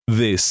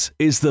This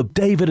is the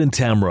David and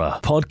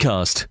Tamra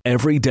podcast,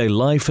 everyday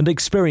life and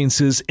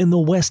experiences in the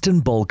Western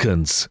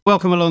Balkans.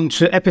 Welcome along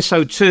to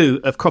episode 2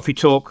 of Coffee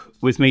Talk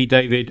with me,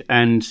 David,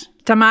 and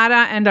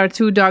Tamara, and our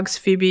 2 dogs,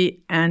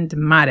 Fibi and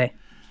Mare.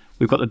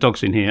 We've got the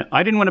dogs in here.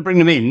 I didn't want to bring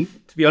them in,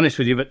 to be honest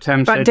with you, but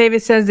Tam said... But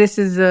David says this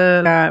is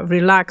a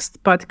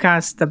relaxed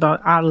podcast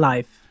about our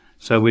life.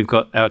 So we've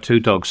got our 2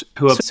 dogs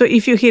who are... So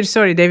if you hear,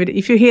 sorry, David,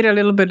 if you hear a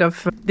little bit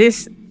of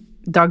this,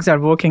 dogs are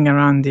walking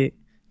around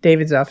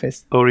David's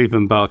office. Or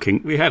even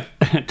barking. We have,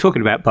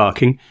 talking about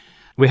barking,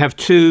 we have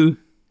 2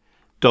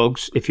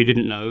 dogs, if you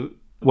didn't know.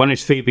 One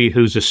is Fibi,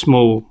 who's a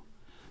small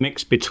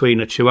mix between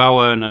a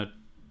Chihuahua and a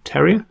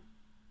Terrier.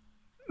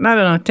 I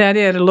don't know,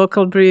 Terrier, a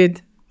local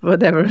breed,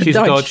 whatever. She's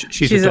a Dodge.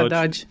 She's a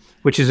Dodge.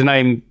 Which is a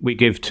name we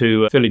give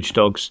to village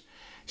dogs.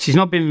 She's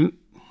not been,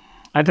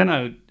 I don't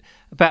know,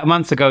 about a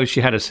month ago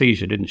she had a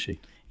seizure, didn't she?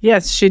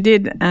 Yes, she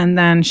did. And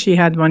then she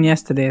had one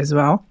yesterday as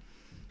well.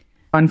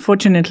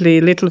 Unfortunately,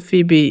 little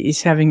Fibi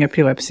is having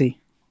epilepsy,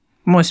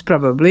 most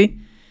probably.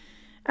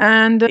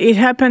 And it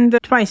happened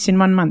twice in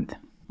 1 month.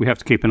 We have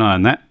to keep an eye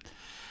on that.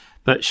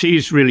 But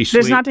she's really sweet.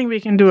 There's nothing we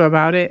can do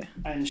about it.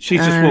 And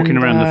she's just walking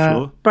around the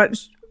floor.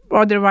 But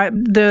otherwise,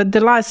 the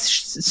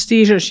last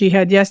seizure she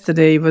had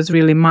yesterday was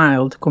really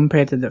mild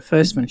compared to the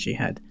first one she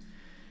had.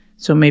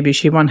 So maybe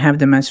she won't have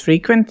them as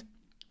frequent.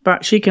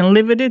 But she can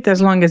live with it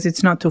as long as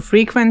it's not too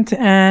frequent.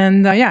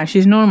 And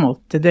she's normal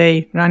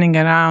today, running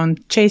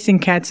around, chasing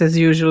cats as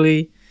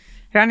usually,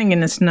 running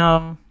in the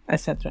snow,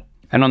 etc.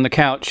 And on the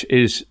couch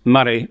is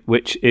Mare,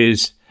 which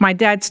is... my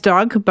dad's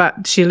dog,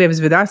 but she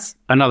lives with us.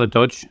 Another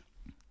Dodge.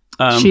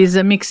 She's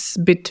a mix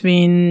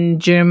between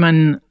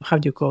German, how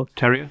do you call it?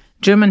 Terrier.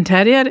 German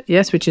Terrier,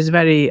 yes, which is a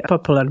very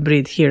popular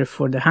breed here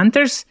for the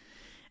hunters.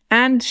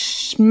 And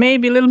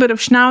maybe a little bit of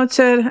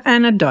Schnauzer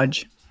and a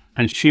Dodge.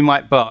 And she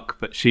might bark,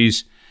 but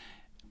she's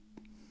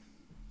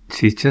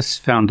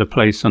just found a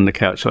place on the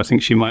couch, so I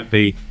think she might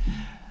be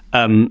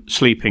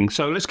sleeping.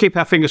 So let's keep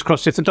our fingers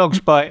crossed. If the dogs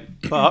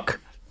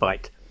bark,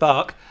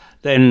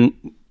 then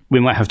we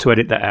might have to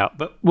edit that out.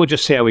 But we'll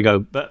just see how we go.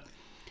 But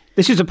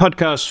this is a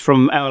podcast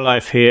from our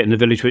life here in the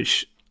village,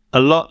 which a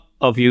lot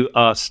of you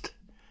asked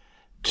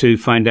to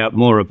find out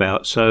more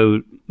about.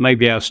 So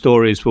maybe our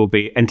stories will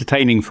be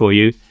entertaining for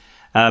you.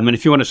 And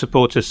if you want to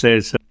support us,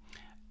 there's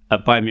a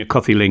Buy Me a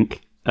Coffee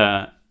link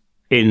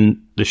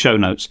in the show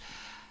notes.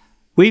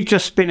 We've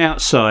just been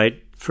outside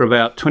for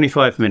about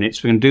 25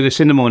 minutes. We're going to do this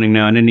in the morning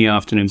now and in the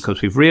afternoon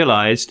because we've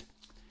realised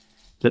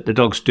that the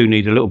dogs do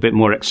need a little bit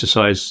more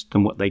exercise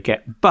than what they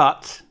get.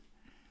 But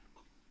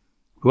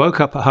we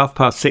woke up at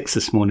 6:30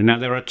 this morning. Now,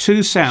 there are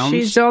 2 sounds.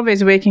 She's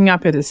always waking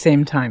up at the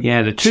same time.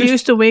 Yeah, She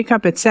used to wake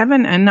up at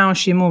 7 and now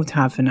she moved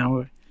half an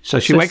hour.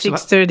 So she wakes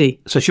 6:30.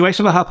 So she wakes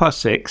up at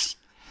 6:30.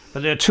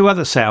 But there are 2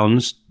 other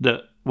sounds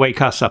that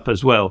wake us up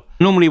as well.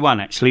 Normally one,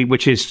 actually,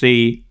 which is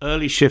the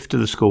early shift of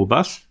the school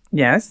bus.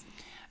 Yes.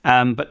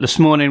 But this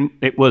morning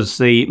it was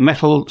the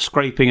metal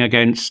scraping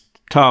against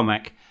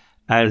tarmac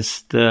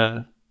as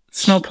the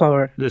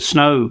snowplower, the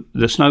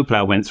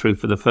snowplow went through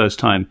for the first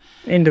time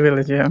in the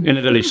village. Yeah, in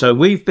the village. So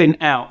we've been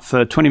out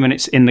for 20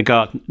 minutes in the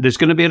garden. There's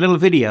going to be a little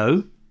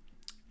video.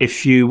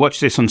 If you watch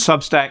this on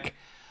Substack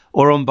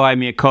or on Buy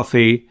Me a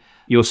Coffee,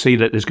 you'll see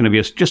that there's going to be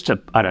just a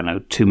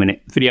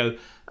 2-minute video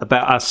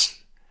about us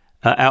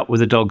out with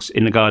the dogs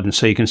in the garden,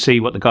 so you can see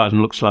what the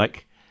garden looks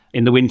like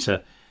in the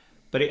winter.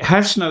 But it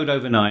has snowed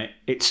overnight.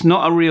 It's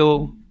not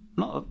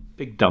a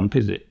big dump,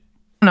 is it?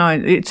 No,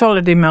 it's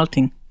already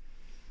melting.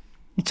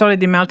 It's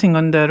already melting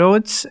on the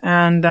roads,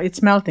 and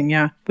it's melting,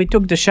 yeah. We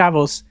took the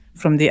shovels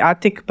from the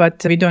attic,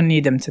 but we don't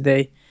need them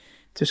today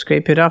to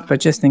scrape it off, but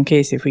just in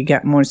case if we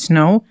get more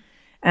snow.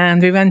 And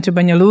we went to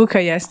Banja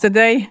Luka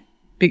yesterday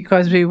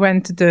because we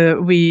watched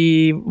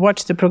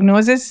the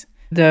prognosis,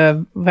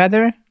 the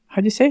weather,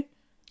 how do you say?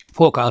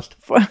 Forecast.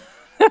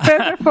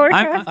 Weather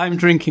forecast. I'm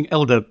drinking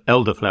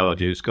elderflower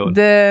juice. Go on.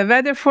 The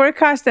weather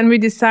forecast, and we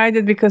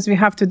decided because we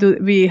had to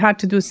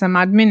do some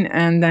admin,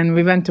 and then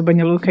we went to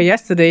Banja Luka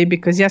yesterday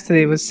because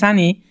yesterday was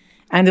sunny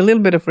and a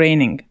little bit of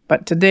raining.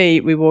 But today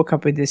we woke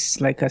up with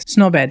this like a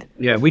snowbed.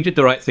 Yeah, we did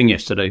the right thing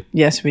yesterday.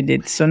 Yes, we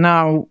did. So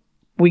now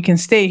we can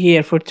stay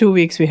here for 2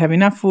 weeks. We have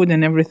enough food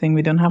and everything.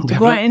 We don't have to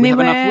go anywhere. We have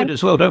enough wood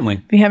as well, don't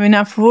we? We have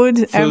enough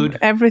food.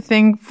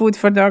 Everything. Food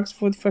for dogs,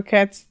 food for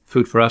cats.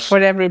 Food for us. For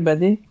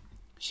everybody.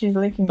 She's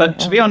licking. But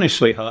to be honest,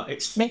 sweetheart,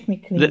 it's... Make me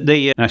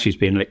clean. Now she's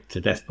being licked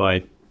to death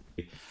by...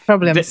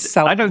 Probably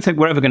I don't think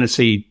we're ever going to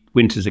see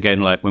winters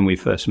again like when we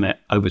first met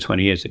over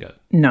 20 years ago.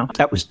 No.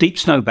 That was deep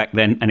snow back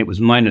then, and it was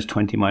 -20,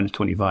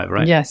 -25,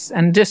 right? Yes,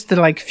 and just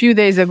like a few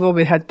days ago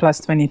we had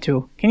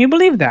 +22. Can you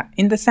believe that?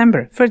 In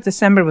December. 1st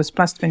December was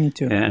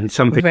 +22. Yeah, and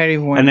some people... Very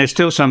warm. And there's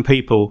still some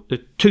people... There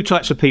are 2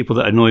 types of people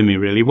that annoy me,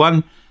 really.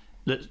 One,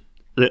 that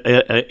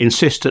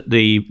insist that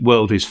the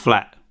world is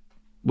flat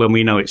when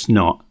we know it's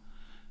not.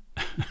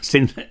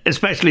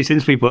 Especially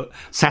since we put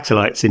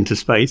satellites into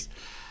space.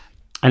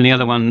 And the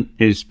other one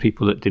is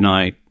people that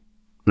deny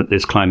that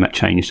there's climate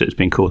change that's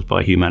been caused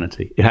by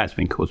humanity. It has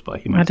been caused by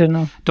humanity. I don't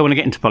know. Don't want to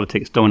get into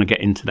politics. Don't want to get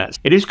into that.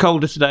 It is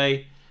colder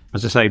today.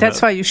 As I say,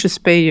 That's why you should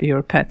spay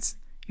your pets.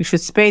 You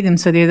should spay them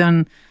so they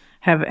don't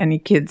have any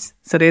kids,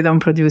 so they don't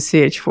produce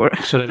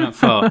CH4. so they don't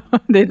fart.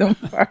 They don't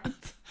fart.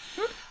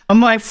 On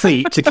my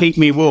feet, to keep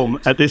me warm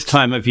at this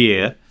time of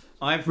year,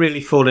 I've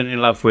really fallen in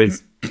love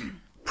with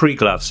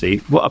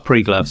preglavci. What are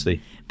preglavci?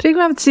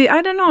 Preglavci,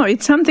 I don't know.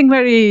 It's something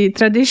very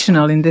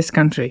traditional in this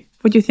country.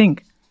 What do you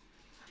think?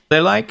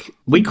 They're like,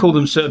 we call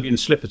them Serbian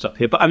slippers up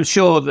here, but I'm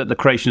sure that the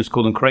Croatians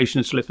call them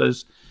Croatian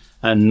slippers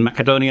and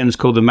Macedonians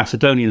call them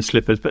Macedonian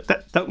slippers, but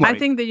don't worry. I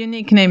think the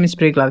unique name is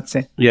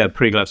preglavci. Yeah,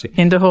 preglavci.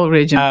 In the whole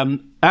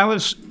region.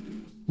 Ours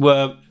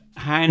were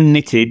hand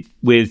knitted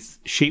with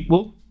sheep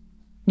wool.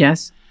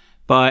 Yes.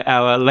 By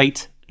our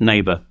late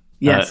neighbour.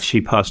 Yes.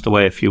 She passed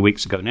away a few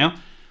weeks ago now.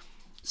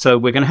 So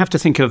we're going to have to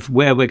think of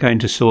where we're going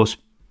to source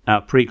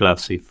our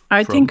preglavci from.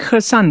 I think her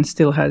son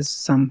still has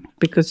some,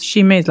 because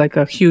she made like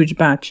a huge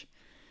batch.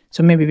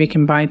 So maybe we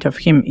can buy it of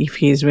him if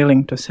he is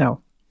willing to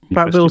sell.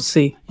 But we'll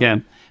see. Yeah,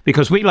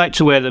 because we like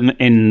to wear them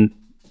in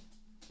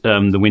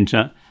the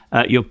winter.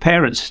 Your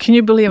parents... Can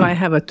you believe I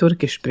have a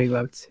Turkish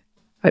preglavci?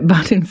 I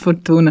bought in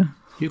Fortuna.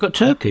 You've got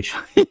Turkish?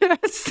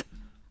 Yes.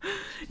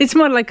 It's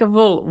more like a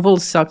wool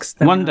socks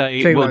than one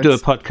day we'll do a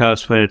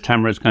podcast where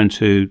Tamara's going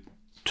to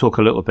talk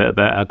a little bit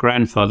about our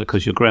grandfather,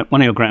 because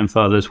one of your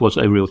grandfathers was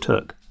a real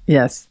Turk.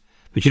 Yes.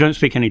 But you don't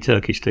speak any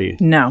Turkish, do you?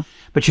 No.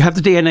 But you have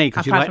the DNA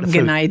because you like the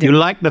food. Günaydın. You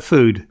like the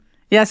food.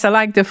 Yes, I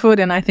like the food,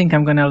 and I think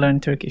I'm going to learn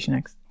Turkish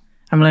next.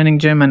 I'm learning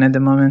German at the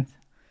moment.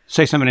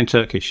 Say something in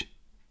Turkish.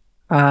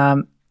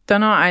 Don't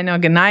know. I know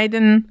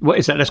günaydın. What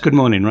is that? That's good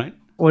morning, right?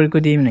 Or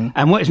good evening.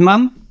 And what is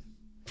mum?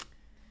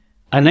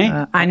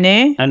 Anne?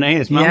 Anne. Anne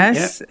is mum,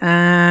 yes. Yeah.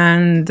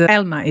 And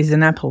Elma is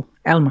an apple.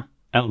 Elma.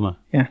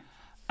 Yeah.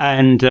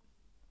 And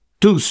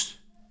tuz.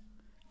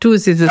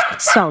 Tuz is a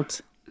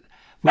salt.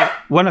 Well,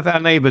 one of our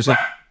neighbours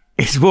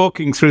is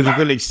walking through the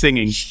village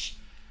singing,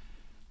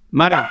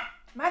 Mari.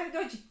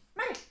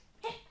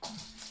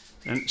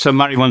 And so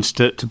Murray wants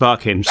to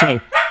bark him. So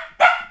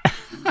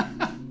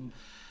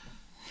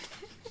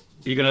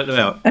you're going to let them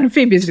out? And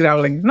Phoebe's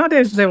growling. No,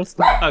 they will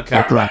stop.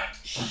 Okay, right.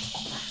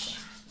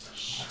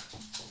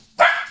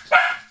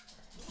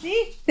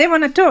 See? They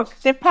want to talk.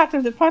 They're part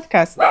of the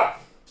podcast. Are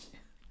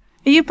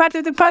you part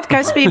of the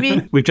podcast,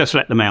 Phoebe? We've just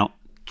let them out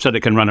so they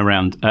can run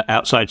around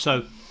outside.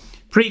 So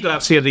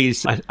preglavci are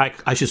these,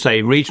 I should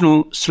say,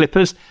 regional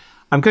slippers.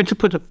 I'm going to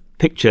put a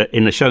picture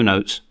in the show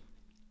notes,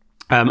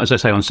 as I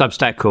say, on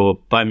Substack or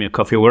Buy Me a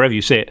Coffee or wherever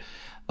you see it,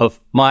 of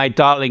my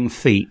darling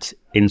feet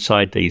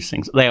inside these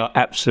things. They are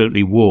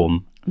absolutely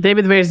warm.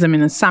 David wears them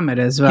in the summer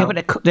as well.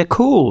 Yeah, but they're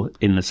cool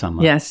in the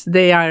summer. Yes,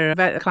 they are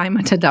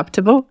climate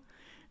adaptable.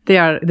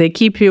 They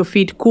keep your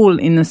feet cool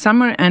in the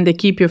summer and they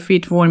keep your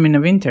feet warm in the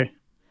winter.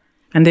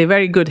 And they're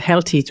very good,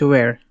 healthy to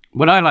wear.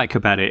 What I like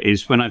about it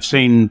is when I've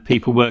seen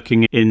people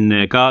working in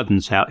their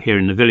gardens out here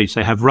in the village,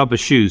 they have rubber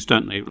shoes,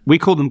 don't they? We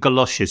call them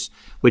galoshes,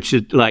 which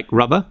is like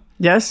rubber.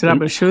 Yes,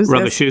 rubber shoes.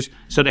 Rubber shoes.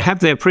 So they have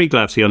their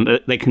preglavci on.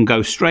 They can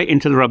go straight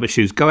into the rubber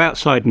shoes, go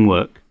outside and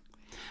work,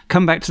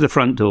 come back to the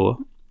front door,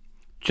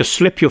 just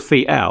slip your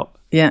feet out.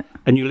 Yeah.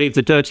 And you leave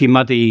the dirty,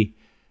 muddy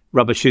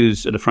rubber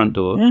shoes at the front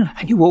door. Yeah.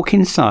 And you walk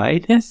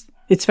inside. Yes.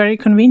 It's very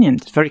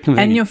convenient. It's very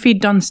convenient. And your feet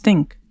don't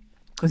stink.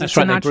 That's it's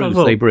right, a natural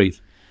they breathe.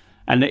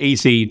 And they're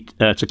easy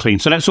to clean.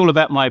 So that's all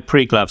about my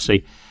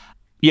preglavci.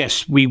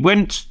 Yes, we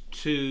went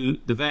to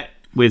the vet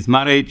with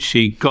Murray.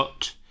 She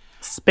got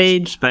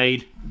spayed.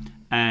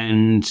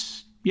 And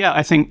yeah,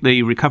 I think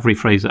the recovery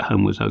phase at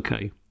home was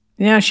okay.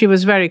 Yeah, she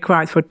was very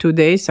quiet for 2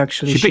 days,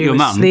 actually. She bit your was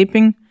mum?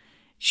 Sleeping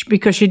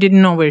because she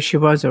didn't know where she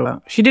was.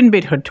 She didn't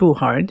beat her too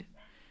hard,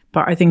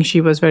 but I think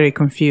she was very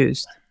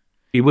confused.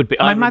 You would be.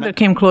 My mother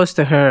came close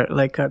to her,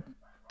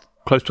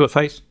 close to her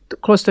face?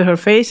 Close to her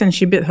face, and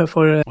she bit her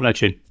on her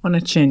chin. On her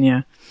chin,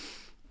 yeah.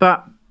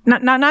 But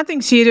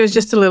nothing serious,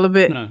 just a little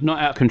bit. No, not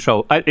out of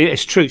control.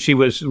 It's true, she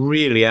was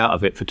really out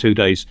of it for 2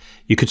 days.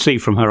 You could see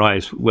from her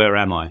eyes, where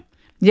am I?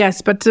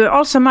 Yes, but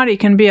also Murray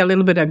can be a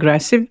little bit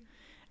aggressive.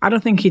 I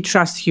don't think he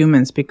trusts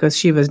humans because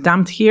she was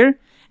dumped here.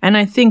 And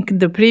I think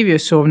the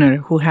previous owner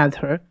who had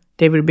her,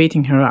 they were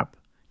beating her up,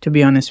 to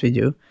be honest with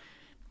you.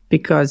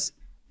 Because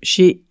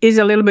she is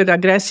a little bit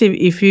aggressive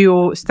if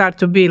you start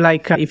to be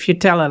if you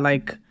tell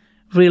her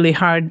really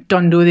hard,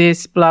 don't do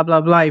this, blah,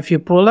 blah, blah, if you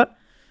pull her.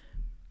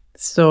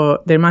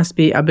 So there must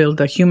be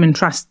a human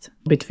trust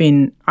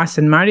between us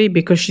and Murray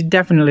because she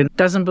definitely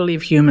doesn't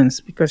believe humans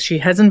because she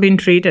hasn't been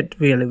treated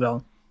really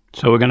well.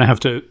 So we're going to have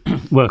to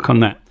work on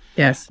that.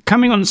 Yes.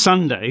 Coming on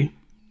Sunday,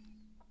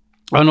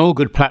 on all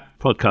good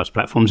podcast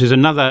platforms, is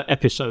another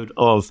episode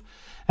of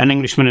An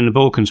Englishman in the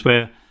Balkans,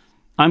 where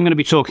I'm going to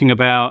be talking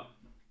about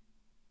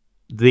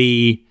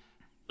the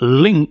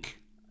link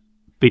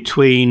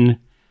between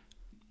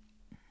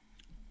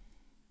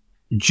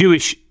a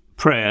Jewish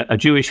prayer,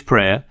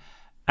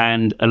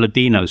 and a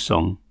Ladino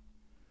song.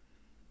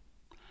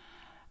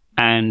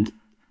 And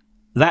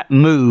that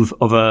move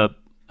of a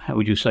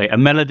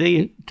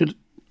melody,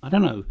 I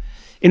don't know.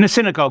 In a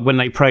synagogue, when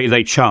they pray,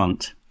 they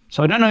chant.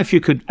 So I don't know if you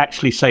could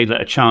actually say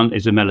that a chant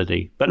is a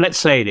melody, but let's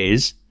say it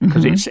is,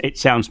 because it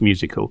sounds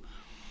musical.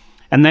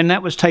 And then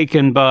that was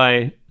taken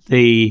by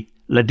the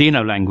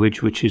Ladino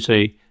language, which is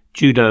a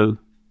Judo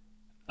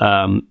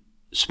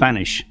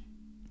Spanish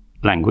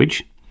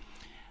language.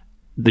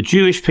 The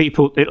Jewish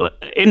people,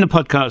 in the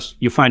podcast,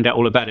 you'll find out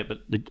all about it, but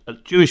the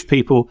Jewish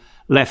people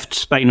left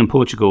Spain and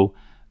Portugal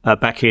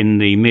back in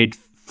the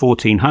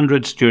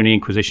mid-1400s during the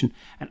Inquisition,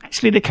 and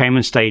actually they came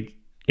and stayed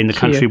in the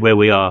country where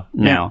we are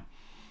now.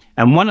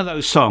 Yeah. And one of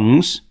those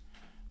songs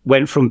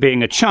went from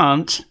being a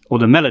chant, or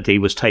the melody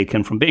was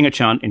taken from being a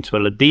chant into a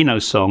Ladino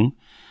song,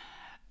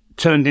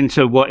 turned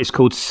into what is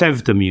called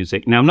Sevda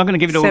music. Now, I'm not going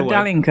to give it all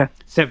away.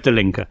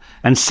 Sevdalinka.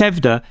 And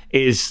Sevda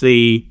is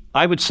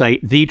I would say,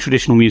 the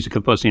traditional music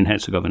of Bosnia and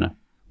Herzegovina,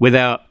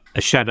 without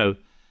a shadow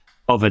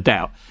of a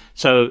doubt.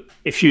 So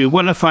if you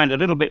want to find a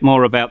little bit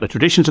more about the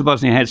traditions of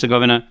Bosnia and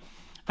Herzegovina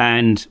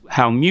and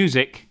how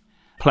music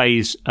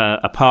plays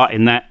a part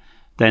in that,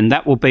 then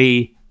that will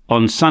be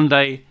on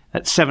Sunday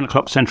at 7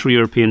 o'clock Central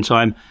European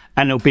Time,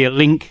 and there'll be a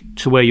link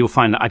to where you'll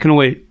find that. I can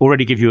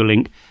already give you a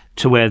link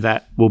to where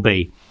that will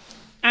be.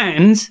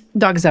 And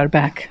dogs are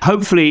back.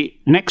 Hopefully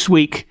next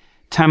week,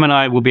 Tam and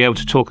I will be able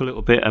to talk a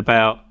little bit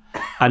about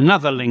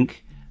another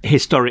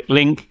historic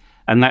link,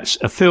 and that's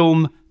a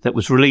film that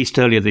was released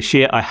earlier this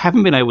year. I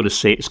haven't been able to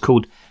see it. It's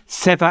called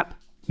Sevap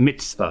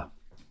Mitzvah.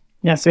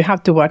 Yes, we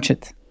have to watch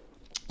it.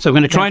 So I'm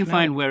going to try and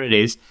find where it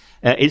is.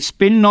 It's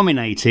been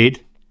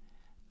nominated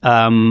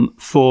in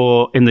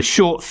the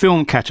short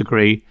film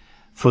category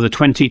for the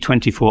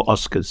 2024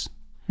 Oscars.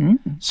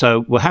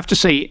 So we'll have to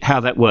see how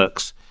that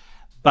works.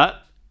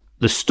 But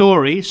the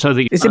story, is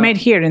it made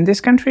here in this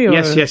country? Or?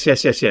 Yes.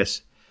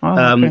 Oh,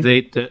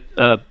 okay.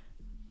 The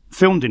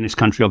filmed in this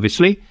country,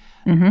 obviously.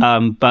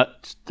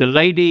 But the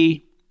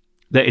lady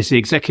that is the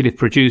executive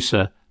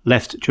producer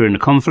left during the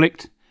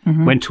conflict,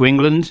 went to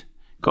England,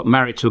 got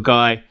married to a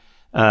guy,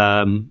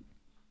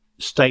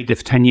 stayed there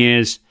for 10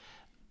 years,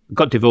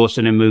 got divorced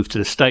and then moved to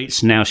the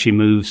States. Now she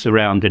moves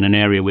around in an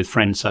area with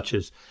friends such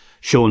as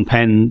Sean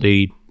Penn,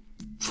 the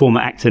former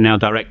actor, now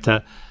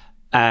director,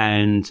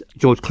 and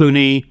George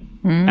Clooney,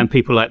 and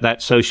people like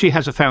that. So she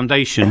has a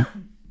foundation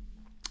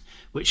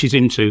which she's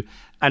into.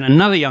 And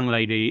another young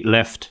lady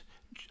left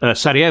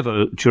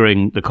Sarajevo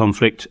during the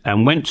conflict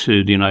and went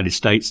to the United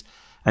States.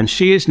 And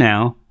she is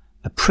now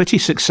a pretty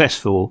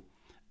successful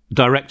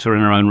director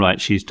in her own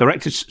right. She's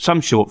directed some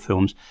short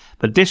films,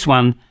 but this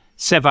one,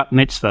 Sevap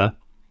Mitzvah,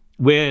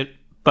 we're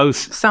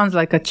both... Sounds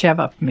like a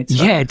Chevap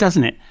Mitzvah. Yeah,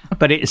 doesn't it?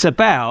 But it's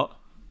about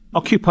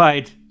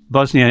occupied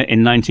Bosnia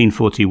in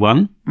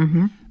 1941,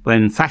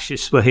 when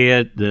fascists were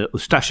here, the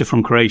Ustasha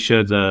from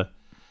Croatia, the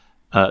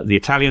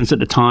Italians at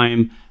the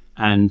time,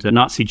 and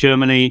Nazi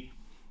Germany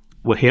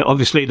were here.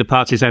 Obviously, the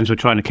partisans were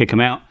trying to kick them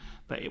out,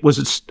 but it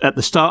was at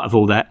the start of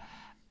all that.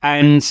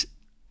 And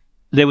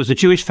there was a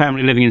Jewish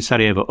family living in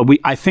Sarajevo.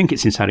 I think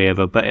it's in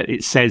Sarajevo, but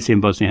it says in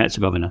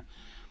Bosnia-Herzegovina.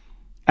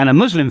 And a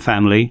Muslim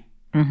family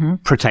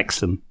protects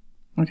them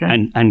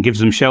and gives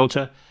them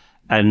shelter,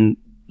 and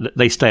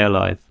they stay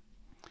alive.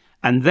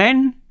 And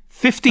then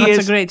 50 years...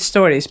 That's a great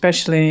story,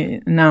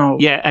 especially now.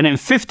 Yeah, and then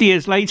 50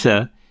 years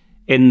later,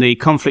 in the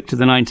conflict of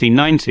the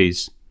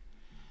 1990s,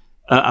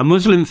 a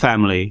Muslim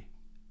family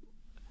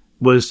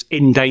was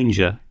in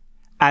danger,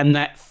 and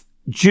that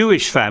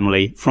Jewish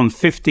family from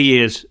 50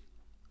 years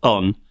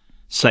on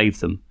saved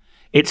them.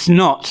 It's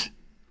not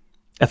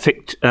a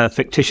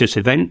fictitious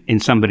event in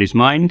somebody's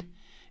mind.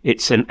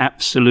 It's an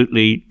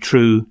absolutely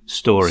true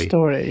story.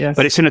 Yes.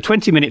 But it's in a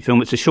 20-minute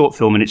film. It's a short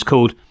film, and it's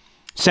called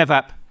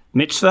Sevap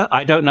Mitzvah.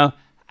 I don't know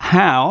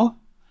how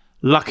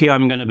lucky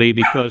I'm going to be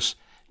because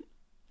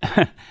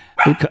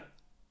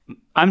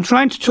I'm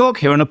trying to talk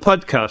here on a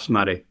podcast,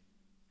 Murray.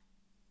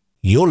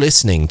 You're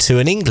listening to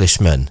an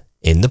Englishman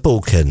in the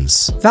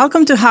Balkans.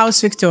 Welcome to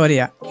House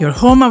Victoria, your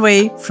home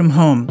away from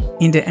home,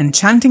 in the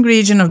enchanting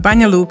region of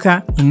Banja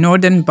Luka in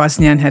northern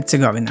Bosnia and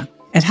Herzegovina.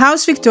 At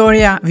House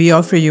Victoria, we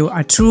offer you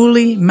a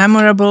truly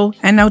memorable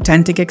and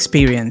authentic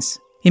experience.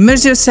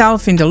 Immerse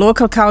yourself in the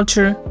local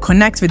culture,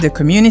 connect with the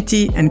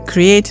community, and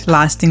create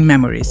lasting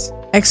memories.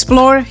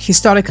 Explore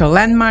historical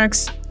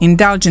landmarks,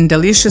 indulge in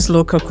delicious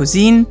local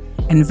cuisine,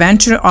 and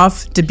venture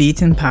off the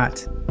beaten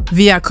path.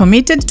 We are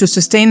committed to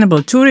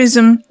sustainable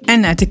tourism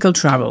and ethical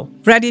travel.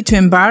 Ready to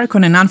embark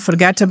on an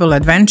unforgettable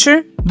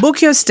adventure?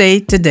 Book your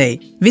stay today.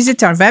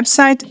 Visit our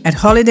website at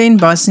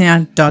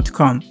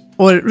holidayinbosnia.com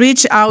or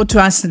reach out to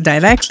us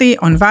directly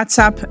on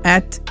WhatsApp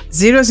at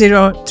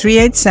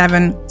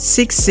 00387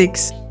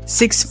 66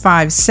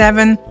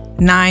 657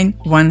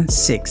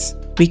 916.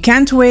 We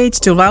can't wait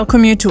to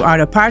welcome you to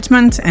our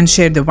apartment and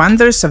share the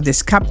wonders of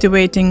this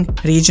captivating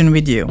region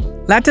with you.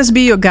 Let us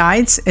be your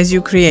guides as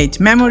you create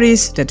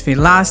memories that will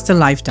last a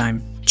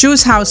lifetime.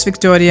 Choose House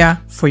Victoria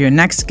for your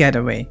next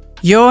getaway.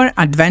 Your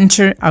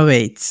adventure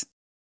awaits.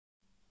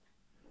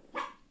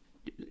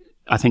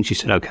 I think she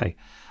said okay.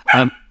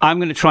 I'm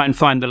going to try and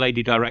find the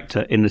lady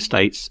director in the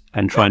States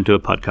and try and do a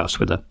podcast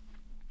with her.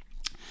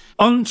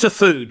 On to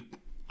food.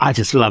 I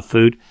just love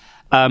food.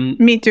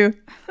 Me too.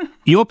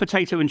 Your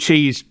potato and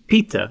cheese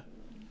pita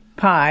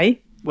pie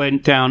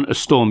went down a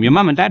storm. Your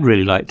mum and dad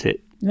really liked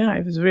it. Yeah,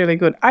 it was really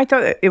good. I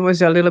thought it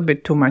was a little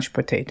bit too much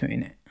potato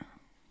in it.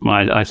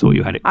 I thought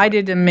you had it. I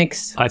did a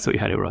mix. I thought you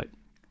had it right.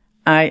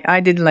 I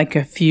did like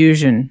a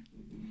fusion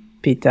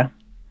pita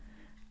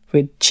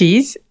with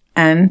cheese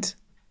and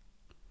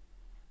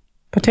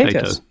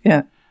potatoes. Potato.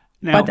 Yeah.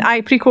 Now, But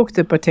I pre-cooked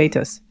the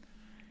potatoes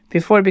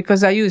before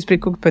because I use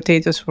pre-cooked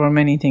potatoes for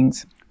many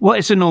things. what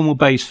is the normal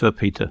base for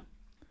pita?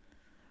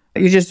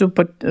 You just do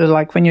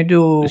like when you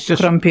do It's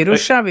just-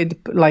 krompirusha with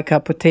like a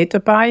potato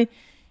pie,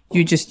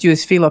 you just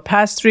use filo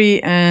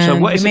pastry and So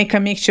what you is it- make a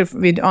mixture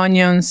with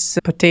onions,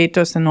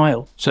 potatoes, and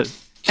oil, So,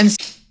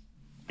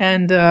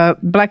 and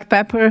black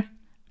pepper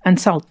and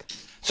salt.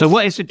 so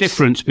what is the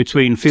difference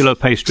between filo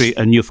pastry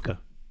and yufka?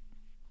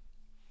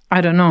 I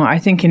don't know. I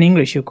think in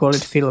English you call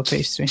it filo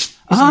pastry.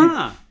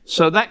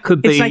 So that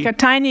could be... It's like a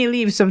tiny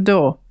leaves of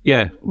dough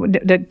yeah,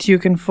 that you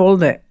can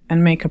fold it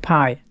and make a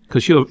pie.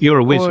 because you're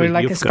a whiz Or with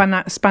like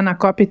yufka. a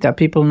spanakopita.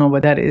 People know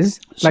what that is.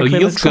 So Like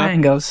little yufka-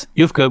 triangles.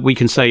 Yufka, we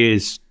can say,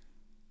 is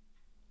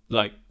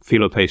like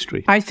filo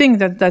pastry. I think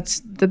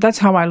that's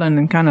how I learned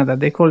in Canada.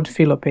 They call it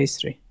filo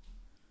pastry.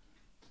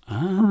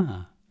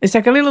 It's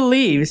like a little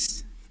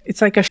leaves.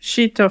 It's like a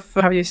sheet of,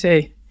 how do you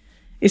say?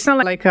 It's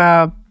not like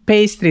a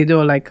pastry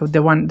dough, like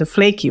the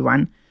flaky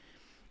one.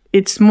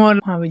 It's more,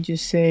 how would you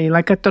say,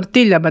 like a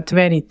tortilla, but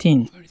very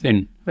thin. Very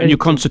thin. And you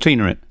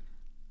concertina it.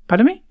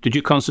 Pardon me? Did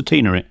you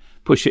concertina it?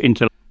 Push it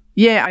into...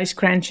 Yeah, I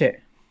scrunch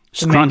it.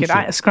 To Scrunch make it. it.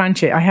 I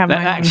scrunch it. I have That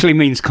my actually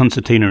means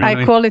concertina.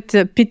 I call it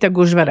pita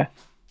gujvara.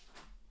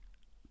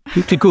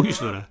 Pita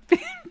gujvara.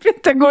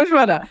 Pita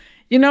gujvara.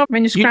 You know,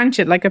 when you scrunch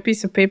it like a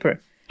piece of paper,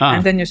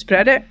 and then you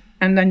spread it,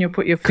 and then you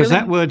put your Because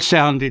filling. that word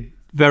sounded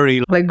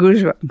very... Like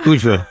gujvara.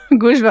 Gujvara.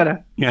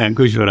 Gujvara. Yeah,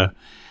 gujvara.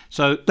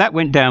 So that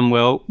went down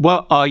well.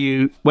 What are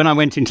you... When I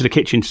went into the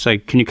kitchen to say,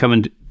 can you come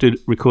and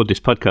record this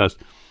podcast,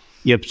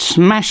 you're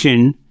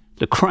smashing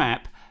the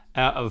crap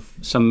out of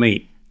some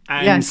meat.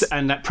 And, Yes.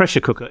 and that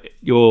pressure cooker,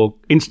 your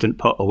Instant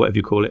Pot or whatever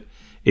you call it,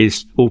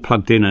 is all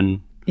plugged in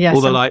and Yes,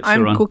 all the lights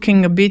I'm are on.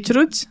 cooking a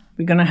beetroot.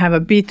 We're going to have a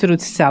beetroot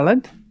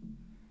salad.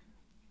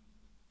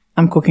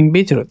 I'm cooking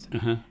beetroot.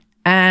 Uh-huh.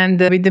 And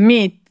with the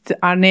meat,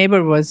 our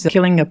neighbor was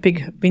killing a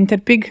winter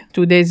pig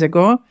 2 days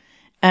ago,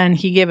 and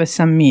he gave us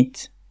some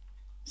meat,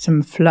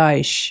 some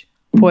flesh,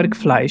 pork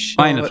flesh.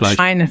 Schweinefleisch.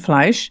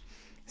 Schweinefleisch.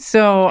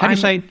 So How do you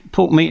say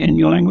pork meat in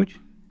your language?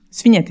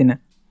 Svinjetina.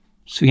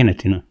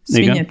 Svinetina.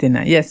 There you go.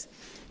 Svinjetina, yes.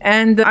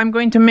 And I'm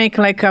going to make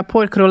like a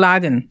pork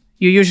rouladen.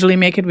 You usually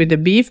make it with the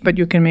beef, but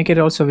you can make it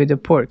also with the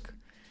pork.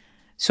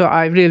 So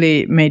I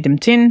really made them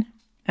thin,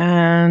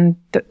 and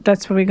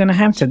that's what we're going to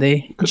have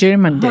today.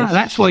 German dish.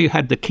 That's why you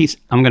had the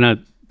I'm going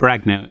to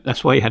brag now.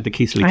 That's why you had the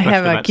kiseli I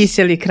have a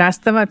kiseli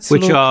krastavac,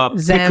 which luk, are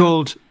zem,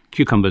 pickled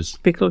cucumbers.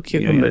 pickled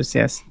cucumbers,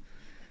 yes.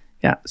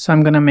 Yeah, so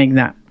I'm going to make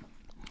that.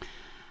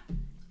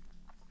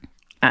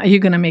 You're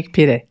going to make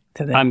pire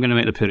today. I'm going to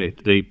make the puree,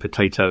 the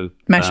potato.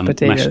 Mashed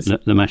potatoes.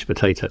 The mashed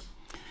potato.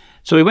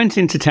 So we went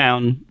into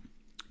town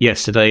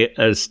yesterday.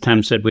 As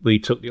Tam said, we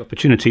took the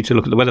opportunity to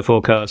look at the weather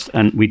forecast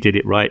and we did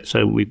it right.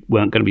 So we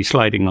weren't going to be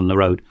sliding on the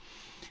road.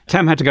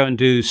 Tam had to go and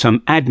do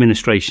some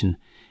administration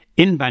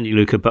in Banja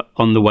Luka, but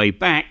on the way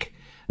back,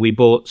 we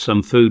bought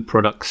some food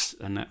products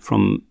and that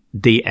from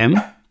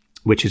DM,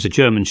 which is a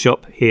German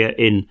shop here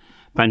in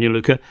Banja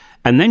Luka.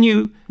 And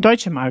then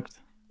Deutsche Markt.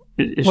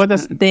 What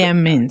does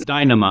DM mean?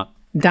 Dynamark.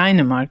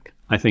 Dynamark.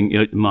 I think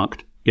you're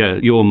marked. Yeah,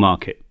 your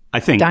market. I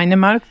think.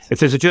 Dynamark. If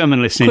there's a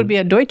German listening, Could be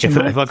a Deutsche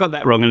Markt. if I got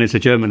that wrong and there's a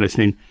German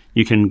listening,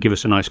 you can give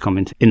us a nice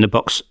comment in the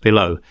box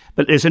below.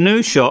 But there's a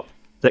new shop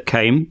that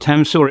came.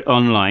 Tam saw it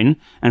online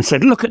and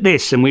said, "Look at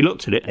this," and we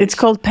looked at it. It's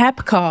called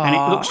Pepco. and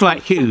it looks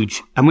like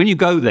huge. And when you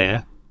go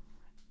there,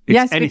 it's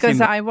Yes, anything because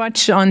but- I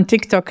watch on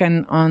TikTok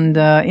and on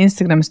the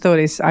Instagram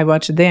stories, I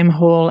watch DM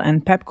haul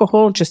and Pepco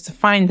haul just to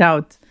find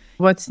out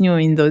what's new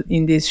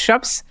in these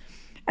shops.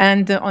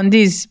 And on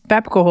these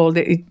Pepco haul,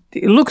 it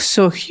looks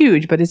so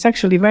huge, but it's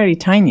actually a very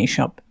tiny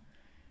shop.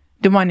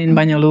 The one in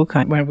Banja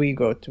Luka where we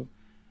go to.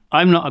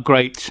 I'm not a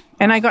great.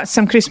 And I got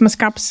some Christmas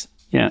cups.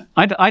 Yeah,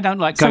 I don't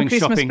like Some going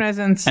Christmas shopping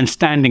presents. and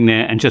standing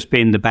there and just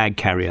being the bag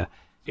carrier.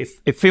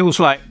 It feels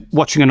like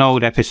watching an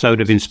old episode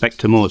of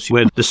Inspector Morse,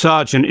 where the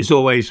sergeant is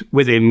always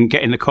with him,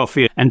 getting the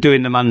coffee and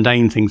doing the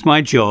mundane things.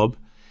 My job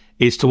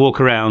is to walk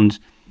around,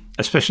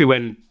 especially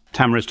when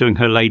Tamara's doing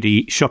her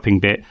lady shopping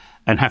bit,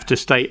 and have to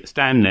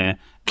stand there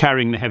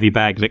carrying the heavy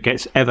bag that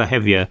gets ever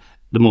heavier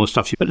the more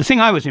stuff you... But the thing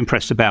I was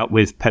impressed about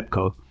with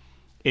Pepco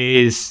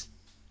is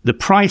the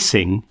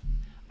pricing.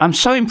 I'm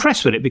so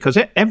impressed with it because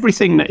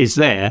everything that is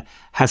there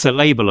has a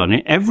label on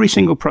it. Every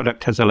single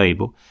product has a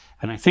label.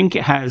 And I think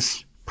it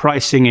has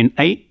pricing in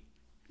 8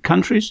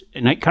 countries,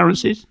 in 8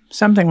 currencies.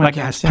 Something like Like it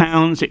that. has yes.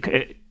 pounds,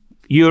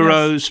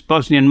 euros,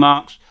 Bosnian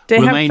marks, They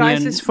Romanian... have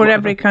prices for whatever.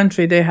 every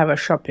country they have a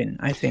shop in,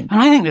 I think.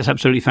 And I think that's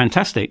absolutely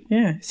fantastic.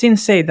 Yeah,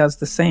 Sinsay does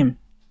the same.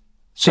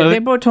 So,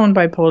 They're both owned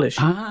by Polish.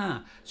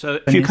 so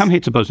if you come here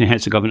to Bosnia and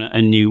Herzegovina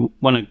and you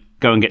want to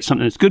go and get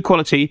something that's good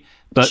quality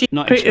but Cheap,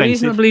 not expensive,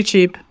 reasonably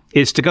cheap.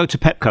 is to go to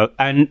Pepco.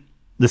 And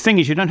the thing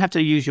is, you don't have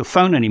to use your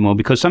phone anymore,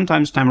 because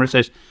sometimes Tamara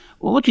says,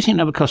 well, what do you think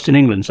that would cost in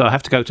England? So I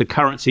have to go to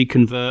currency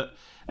convert,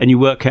 and you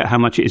work out how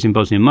much it is in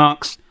Bosnian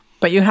marks.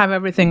 But you have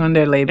everything on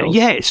their labels.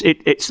 Yeah,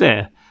 it's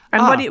there.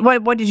 And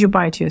what did you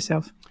buy to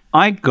yourself?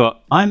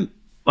 I'm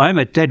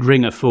a dead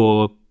ringer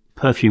for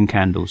perfume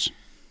candles.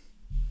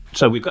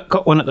 So we've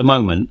got one at the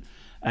moment,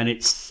 and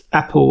it's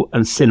apple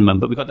and cinnamon,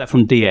 but we got that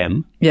from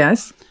DM.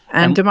 Yes.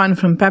 And the one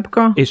from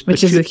Pepco,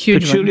 which is a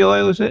huge patchouli one.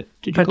 oil, is it?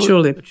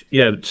 Patchouli.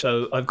 Yeah,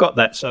 so I've got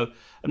that. So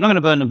I'm not going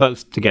to burn them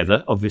both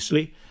together,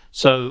 obviously.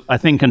 So I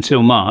think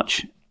until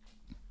March,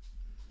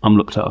 I'm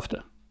looked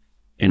after.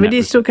 With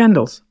these two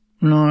candles?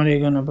 No, they're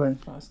going to burn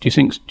fast. Do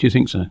you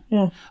think so?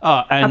 Yeah.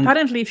 And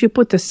apparently, if you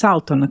put the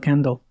salt on a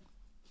candle,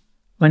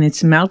 when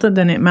it's melted,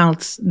 then it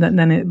melts,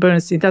 then it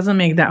burns. It doesn't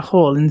make that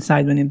hole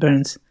inside when it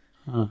burns.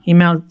 It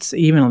melts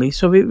evenly.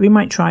 So we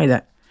might try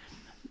that.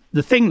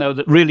 The thing, though,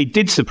 that really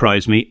did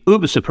surprise me,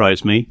 uber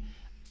surprised me,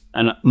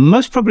 and I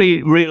most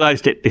probably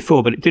realised it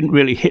before, but it didn't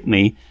really hit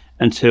me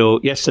until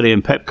yesterday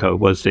in Pepco,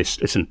 was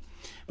this. Listen,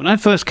 when I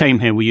first came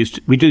here, we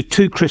do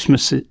 2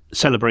 Christmas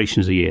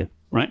celebrations a year,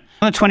 right?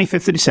 On the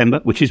 25th of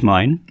December, which is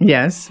mine.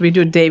 Yes, we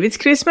do David's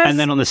Christmas. And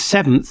then on the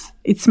 7th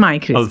it's my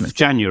Christmas. Of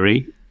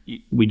January,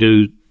 we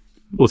do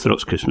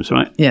Orthodox Christmas,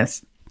 right?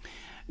 Yes.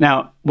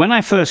 Now, when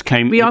I first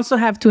came... We also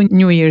have 2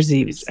 New Year's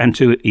Eves. And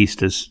 2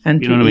 Easters.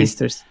 And 2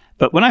 Easters.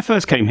 But when I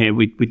first came here,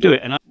 we do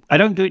it. And I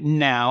don't do it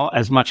now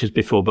as much as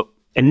before. But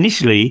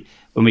initially,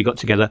 when we got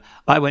together,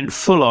 I went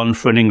full on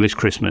for an English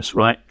Christmas,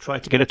 right?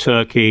 Tried to get a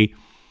turkey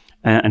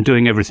and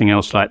doing everything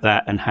else like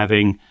that, and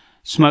having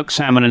smoked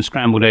salmon and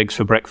scrambled eggs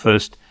for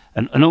breakfast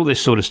and all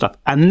this sort of stuff.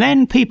 And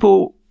then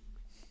people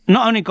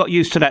not only got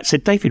used to that,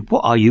 said, David,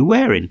 what are you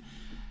wearing?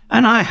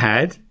 And I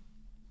had,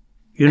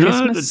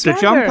 the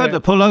jumper,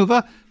 the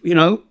pullover,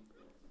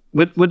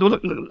 with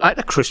like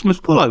the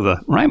Christmas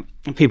pullover, right?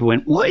 And people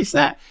went, what is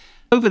that?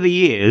 Over the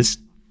years,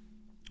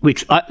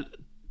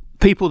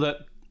 people that,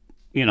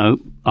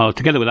 are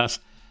together with us,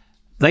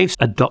 they've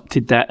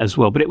adopted that as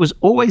well. But it was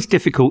always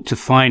difficult to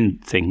find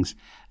things.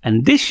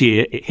 And this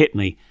year, it hit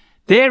me.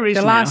 There is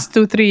the last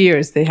 2-3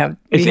 years we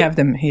have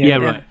them here. Yeah,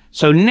 right.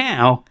 So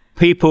now,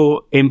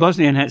 people in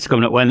Bosnia and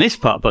Herzegovina, well, in this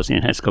part of Bosnia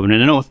and Herzegovina,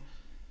 in the north,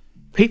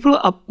 people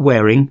are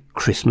wearing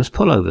Christmas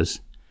pullovers.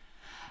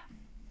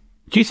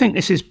 Do you think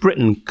this is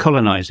Britain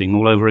colonising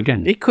all over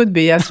again? It could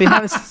be, yes. We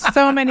have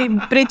so many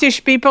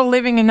British people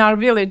living in our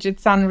village.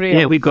 It's unreal.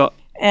 Yeah, we've got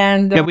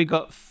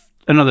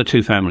another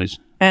 2 families.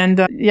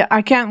 And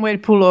I can't wear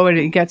pullover.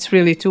 It gets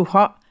really too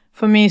hot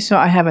for me, so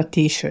I have a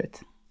T-shirt.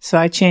 So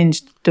I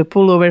changed the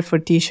pullover for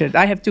T-shirt.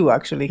 I have 2,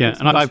 actually. Yeah,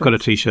 and I've got a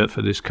T-shirt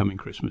for this coming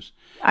Christmas.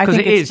 I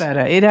think it's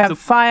better. It has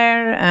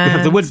fire and... We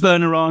have the wood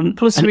burner on.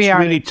 Plus and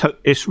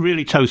it's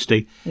really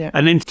toasty. Yeah.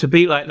 And then to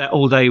be like that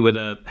all day with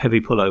a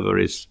heavy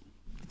pullover is...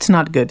 It's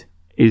not good.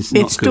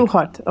 It's too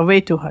hot,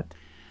 way too hot.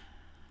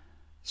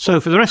 So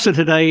for the rest of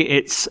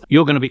today,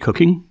 you're going to be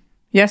cooking.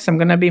 Yes, I'm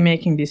going to be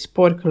making this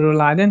pork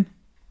rouladen.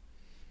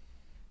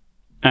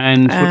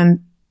 And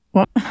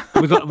what?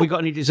 we got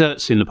any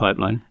desserts in the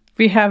pipeline?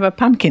 We have a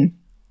pumpkin.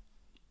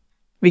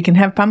 We can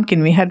have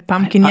pumpkin. We had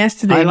pumpkin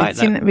yesterday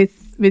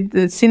with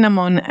the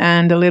cinnamon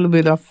and a little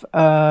bit of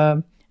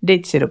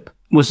date syrup.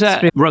 Was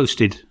that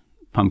roasted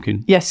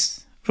pumpkin?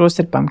 Yes,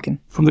 roasted pumpkin.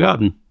 From the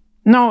garden?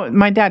 No,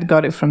 my dad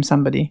got it from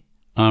somebody.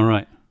 All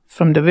right.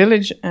 From the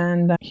village,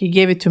 and he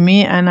gave it to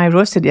me, and I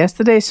roasted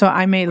yesterday. So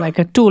I made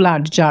 2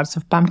 large jars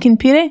of pumpkin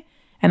puree,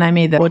 and I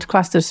made the oat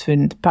clusters for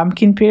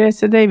pumpkin puree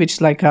yesterday, which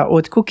is like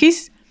oat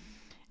cookies.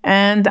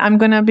 And I'm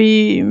going to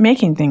be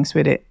making things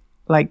with it,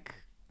 like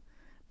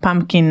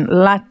pumpkin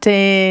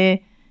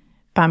latte,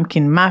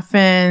 pumpkin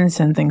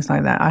muffins, and things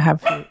like that. I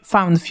have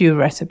found a few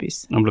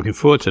recipes. I'm looking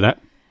forward to that.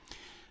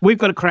 We've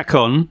got to crack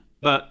on,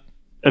 but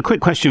a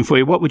quick question for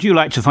you. What would you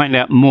like to find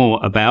out more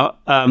about?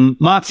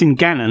 Martin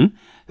Gannon,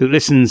 who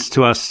listens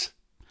to us,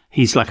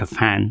 he's like a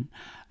fan.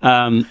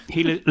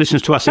 He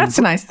listens to us. That's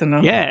nice to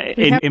know. Yeah,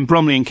 in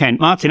Bromley in Kent.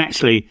 Martin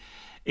actually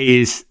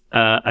is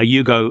a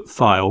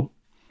Yugophile.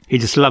 He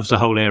just loves the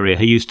whole area.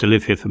 He used to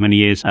live here for many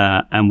years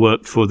and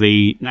worked for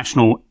the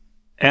national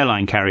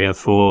airline carrier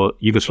for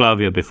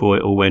Yugoslavia before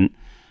it all went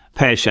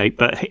pear-shaped.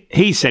 But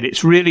he said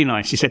it's really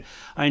nice. He said,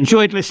 I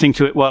enjoyed listening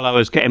to it while I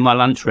was getting my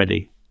lunch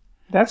ready.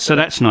 So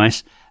that's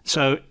nice.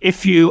 So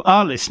if you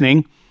are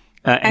listening...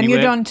 and you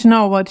don't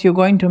know what you're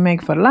going to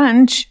make for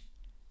lunch,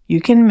 you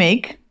can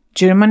make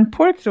German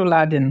pork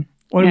rouladen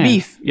or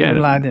beef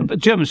rouladen. But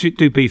Germans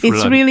do beef rouladen.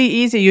 It's really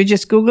easy. You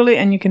just Google it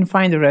and you can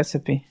find the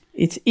recipe.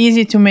 It's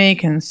easy to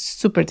make and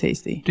super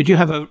tasty. Did you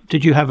follow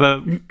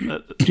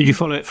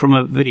it from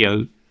a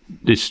video,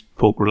 this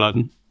pork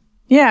rouladen?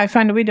 Yeah, I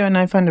found a video and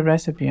I found a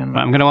recipe online.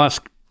 Right, I'm going to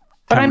ask...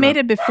 But I made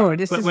it before.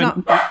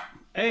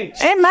 Hey,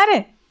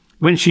 Mare!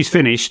 When she's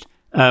finished...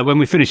 when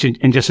we finish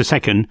in just a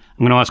second, I'm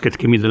going to ask her to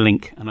give me the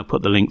link, and I'll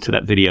put the link to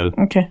that video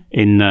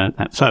in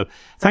that. So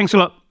thanks a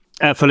lot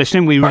for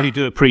listening. We really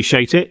do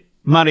appreciate it.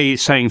 Murray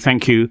is saying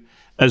thank you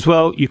as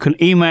well. You can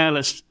email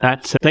us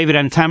at David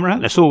and Tamara,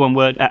 that's all one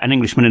word, at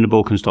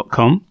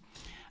anenglishmaninthebalkans.com.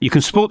 You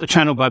can support the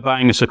channel by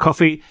buying us a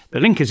coffee. The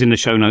link is in the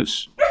show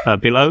notes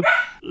below.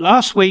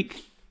 Last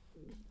week,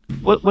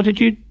 what did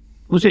you...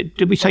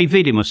 Did we say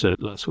Vidimus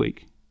last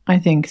week? I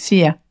think.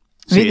 See ya.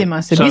 See ya.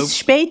 Vidimus. Bis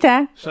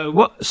später.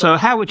 So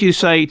how would you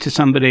say to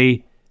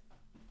somebody,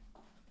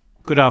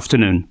 good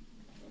afternoon?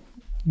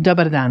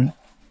 Dobar dan.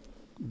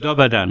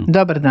 Dobar dan.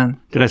 Dobar dan.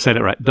 Did I say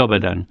that right? Dobar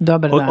dan.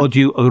 Dobar dan. Or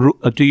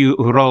do you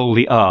roll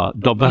the R?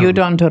 Dobar. You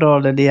don't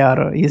roll the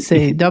R. You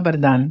say dobar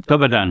dan.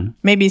 Dobar dan.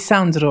 Maybe it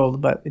sounds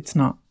rolled, but it's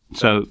not.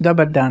 So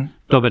Dobar dan.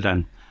 Dobar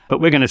dan. But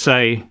we're going to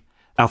say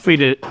Auf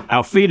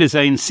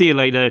Wiedersehen, see you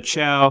later,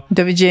 ciao.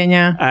 Do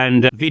widzenia.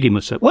 And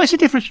Vidimus. What is the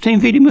difference between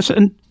Vidimus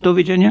and Do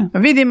widzenia?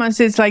 Vidimus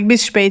is like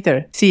bis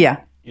später. See ya.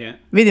 Yeah.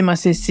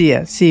 Vidimus is see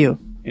ya. See you.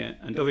 Yeah.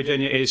 And Do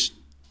widzenia is...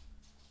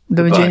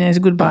 Do widzenia is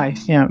goodbye.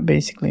 Yeah,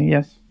 basically,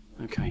 yes.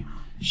 Okay.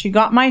 She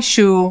got my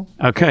shoe.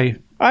 Okay.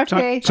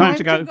 Okay, Time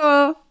to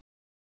go.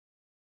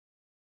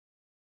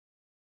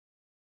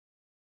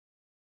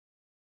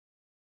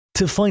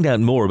 To find out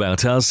more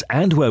about us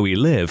and where we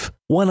live,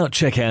 why not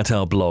check out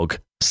our blog?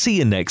 See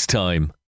you next time.